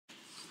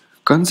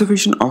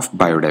Conservation of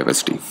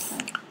biodiversity.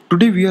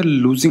 Today we are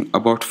losing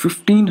about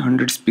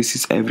 1500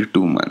 species every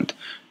 2 months,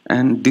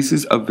 and this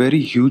is a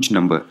very huge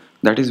number.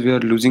 That is, we are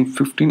losing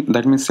 15,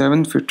 that means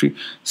 750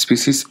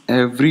 species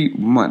every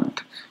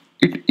month.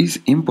 It is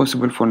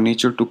impossible for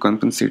nature to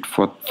compensate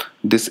for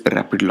this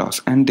rapid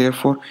loss, and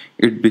therefore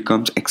it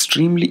becomes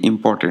extremely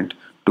important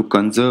to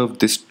conserve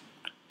this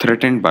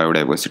threatened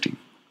biodiversity.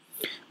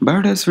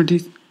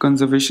 Biodiversity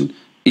conservation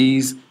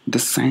is the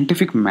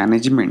scientific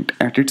management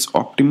at its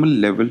optimal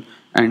level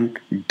and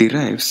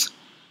derives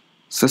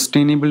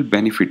sustainable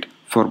benefit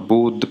for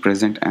both the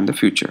present and the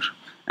future.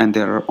 And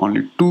there are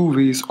only two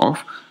ways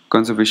of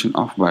conservation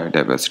of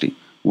biodiversity.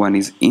 One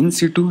is in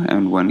situ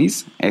and one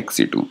is ex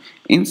situ.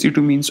 In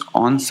situ means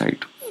on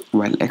site,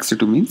 while ex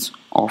situ means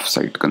off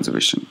site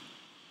conservation.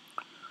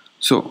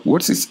 So,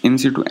 what is in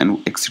situ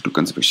and ex situ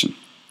conservation?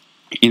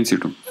 In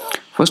situ.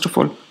 First of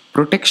all,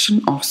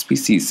 protection of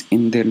species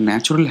in their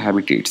natural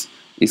habitats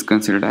is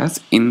considered as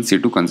in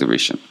situ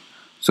conservation.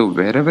 So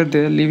wherever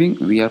they are living,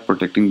 we are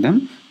protecting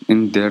them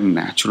in their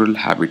natural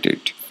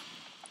habitat.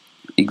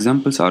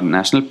 Examples are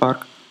national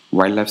park,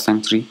 wildlife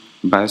sanctuary,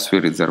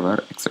 biosphere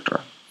reservoir,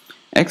 etc.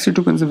 Ex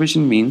situ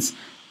conservation means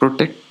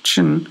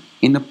protection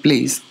in a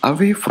place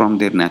away from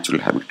their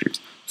natural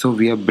habitats. So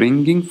we are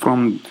bringing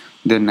from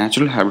their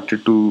natural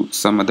habitat to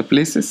some other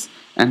places,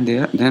 and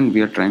then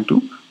we are trying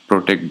to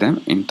protect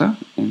them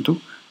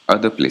into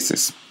other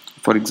places.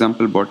 For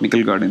example,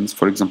 botanical gardens,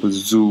 for example,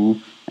 zoo,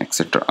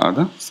 etc.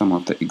 are some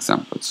of the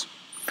examples.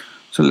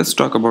 So let's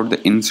talk about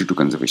the in situ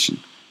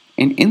conservation.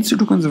 In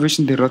situ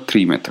conservation, there are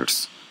three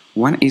methods.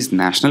 One is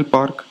national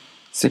park,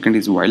 second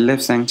is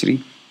wildlife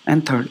sanctuary,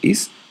 and third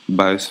is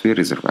biosphere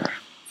reservoir.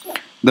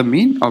 The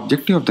main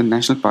objective of the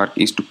national park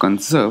is to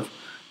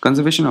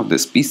conservation of the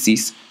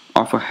species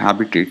of a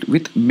habitat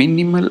with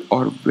minimal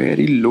or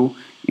very low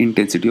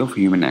intensity of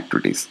human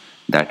activities.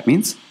 That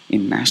means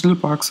in national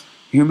parks,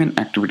 human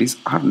activities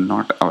are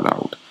not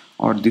allowed,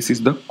 or this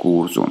is the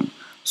core zone.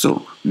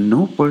 So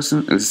no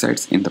person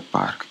resides in the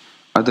park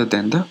other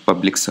than the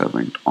public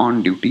servant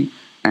on duty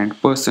and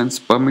persons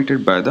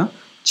permitted by the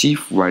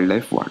chief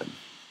wildlife warden.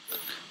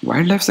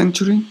 Wildlife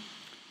sanctuary,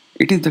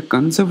 it is the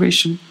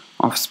conservation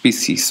of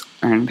species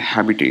and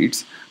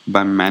habitats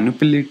by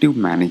manipulative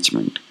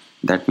management.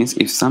 That means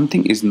if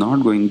something is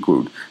not going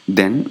good,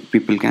 then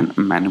people can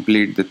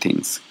manipulate the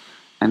things.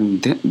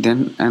 And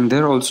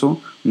there also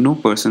no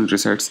person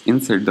resides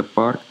inside the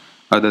park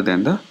other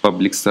than the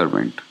public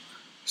servant.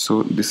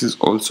 So this is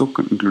also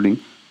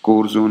including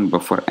core zone,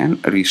 buffer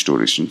and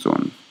restoration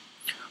zone.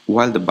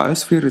 While the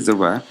biosphere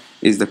reservoir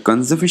is the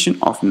conservation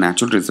of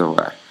natural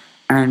reservoir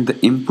and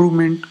the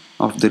improvement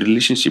of the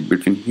relationship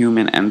between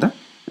human and the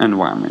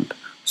environment.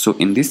 So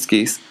in this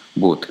case,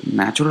 both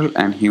natural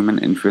and human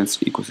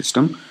influenced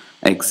ecosystem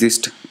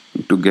exist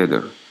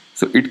together.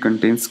 So it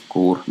contains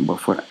core,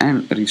 buffer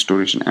and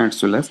restoration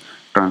as well as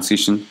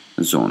transition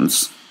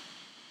zones.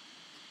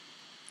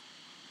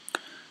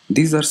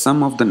 These are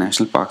some of the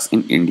national parks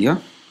in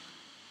India,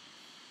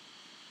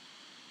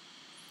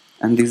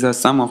 and these are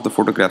some of the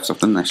photographs of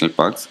the national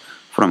parks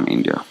from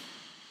India.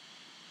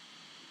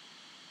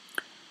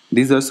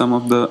 These are some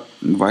of the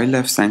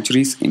wildlife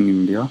sanctuaries in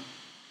India.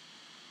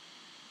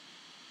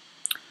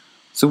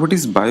 So what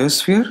is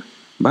biosphere?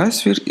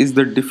 Biosphere is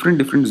the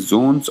different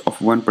zones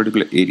of one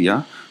particular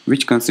area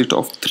which consist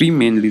of three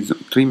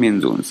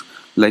main zones,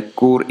 like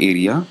core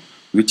area,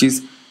 which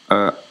is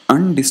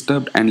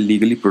undisturbed and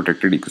legally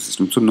protected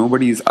ecosystem. So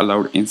nobody is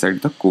allowed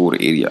inside the core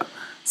area.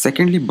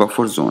 Secondly,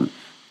 buffer zone.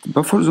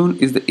 Buffer zone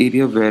is the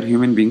area where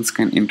human beings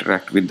can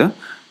interact with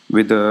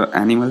the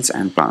animals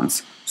and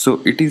plants.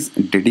 So it is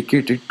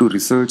dedicated to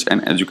research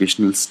and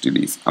educational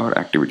studies or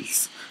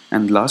activities.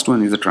 And last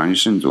one is the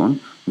transition zone,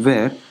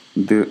 where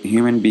the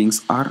human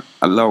beings are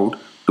allowed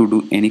to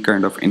do any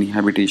kind of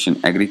habitation,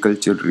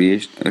 agriculture,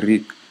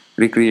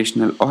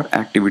 recreational or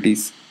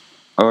activities,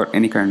 or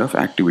any kind of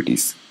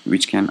activities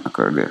which can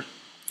occur there.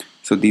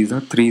 So these are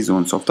three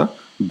zones of the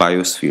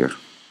biosphere.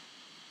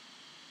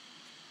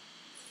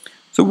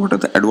 So what are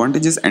the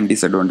advantages and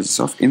disadvantages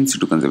of in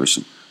situ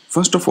conservation?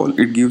 First of all,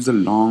 it gives a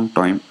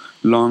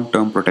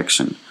long-term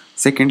protection.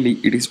 Secondly,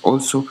 it is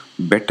also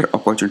better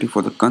opportunity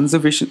for the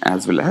conservation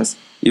as well as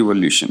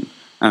evolution,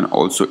 and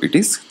also it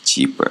is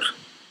cheaper.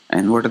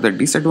 And what are the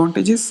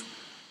disadvantages?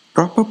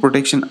 Proper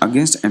protection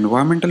against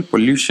environmental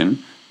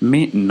pollution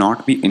may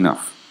not be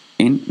enough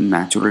in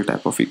natural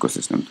type of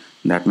ecosystem.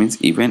 That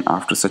means even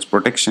after such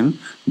protection,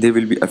 they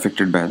will be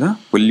affected by the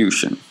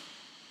pollution.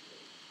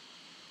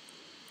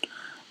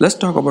 Let's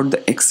talk about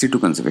the ex situ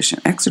conservation.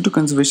 Ex situ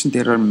conservation,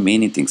 there are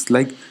many things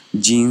like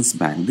genes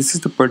bank. This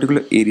is the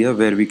particular area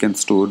where we can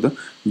store the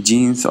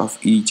genes of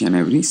each and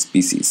every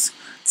species.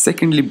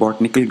 Secondly,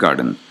 botanical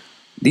garden.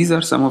 These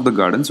are some of the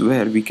gardens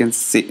where we can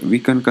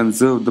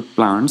conserve the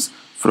plants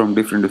from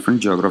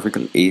different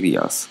geographical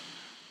areas.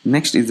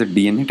 Next is the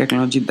DNA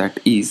technology, that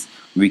is,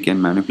 we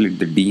can manipulate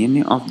the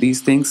DNA of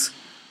these things.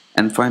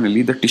 And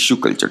finally, the tissue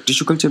culture.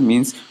 Tissue culture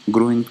means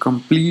growing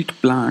complete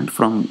plant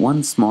from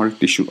one small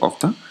tissue of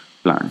the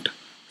plant.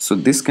 So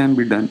this can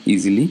be done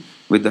easily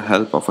with the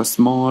help of a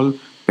small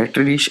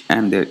petri dish,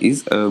 and there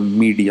is a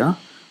media.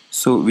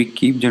 So we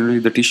keep generally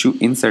the tissue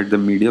inside the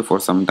media for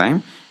some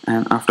time,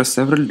 and after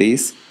several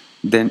days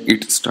then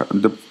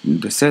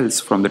the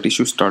cells from the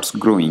tissue starts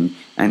growing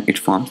and it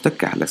forms the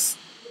callus.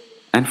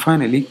 And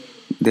finally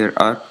there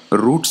are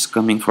roots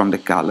coming from the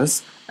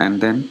callus,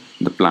 and then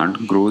the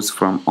plant grows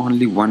from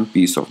only one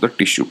piece of the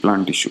tissue,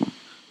 plant tissue.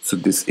 So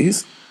this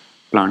is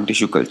plant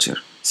tissue culture.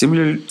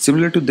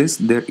 Similar to this,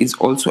 there is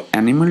also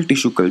animal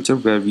tissue culture,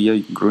 where we are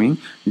growing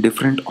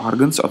different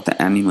organs of the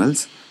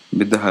animals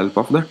with the help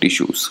of the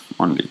tissues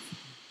only.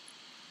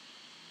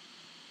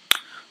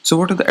 So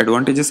what are the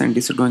advantages and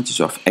disadvantages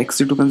of ex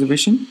situ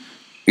conservation?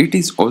 It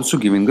is also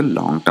giving the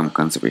long-term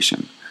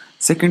conservation.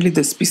 Secondly,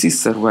 the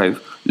species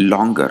survive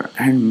longer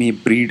and may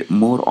breed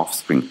more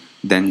offspring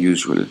than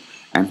usual.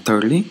 And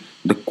thirdly,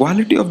 the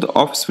quality of the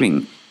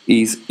offspring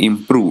is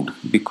improved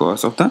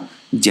because of the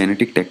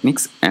genetic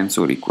techniques and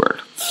so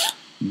required.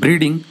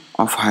 Breeding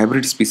of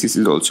hybrid species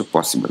is also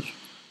possible.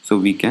 So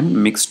we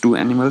can mix two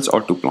animals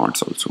or two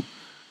plants also.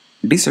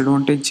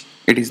 Disadvantage: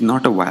 it is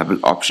not a viable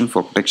option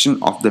for protection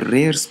of the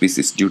rare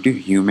species due to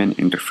human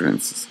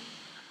interferences.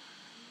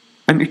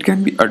 And it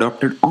can be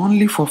adopted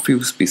only for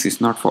few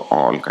species, not for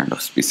all kind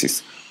of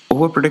species.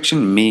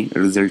 Overprotection may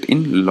result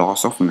in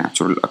loss of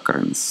natural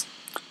occurrence.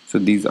 So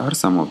these are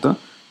some of the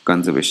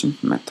conservation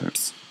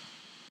methods.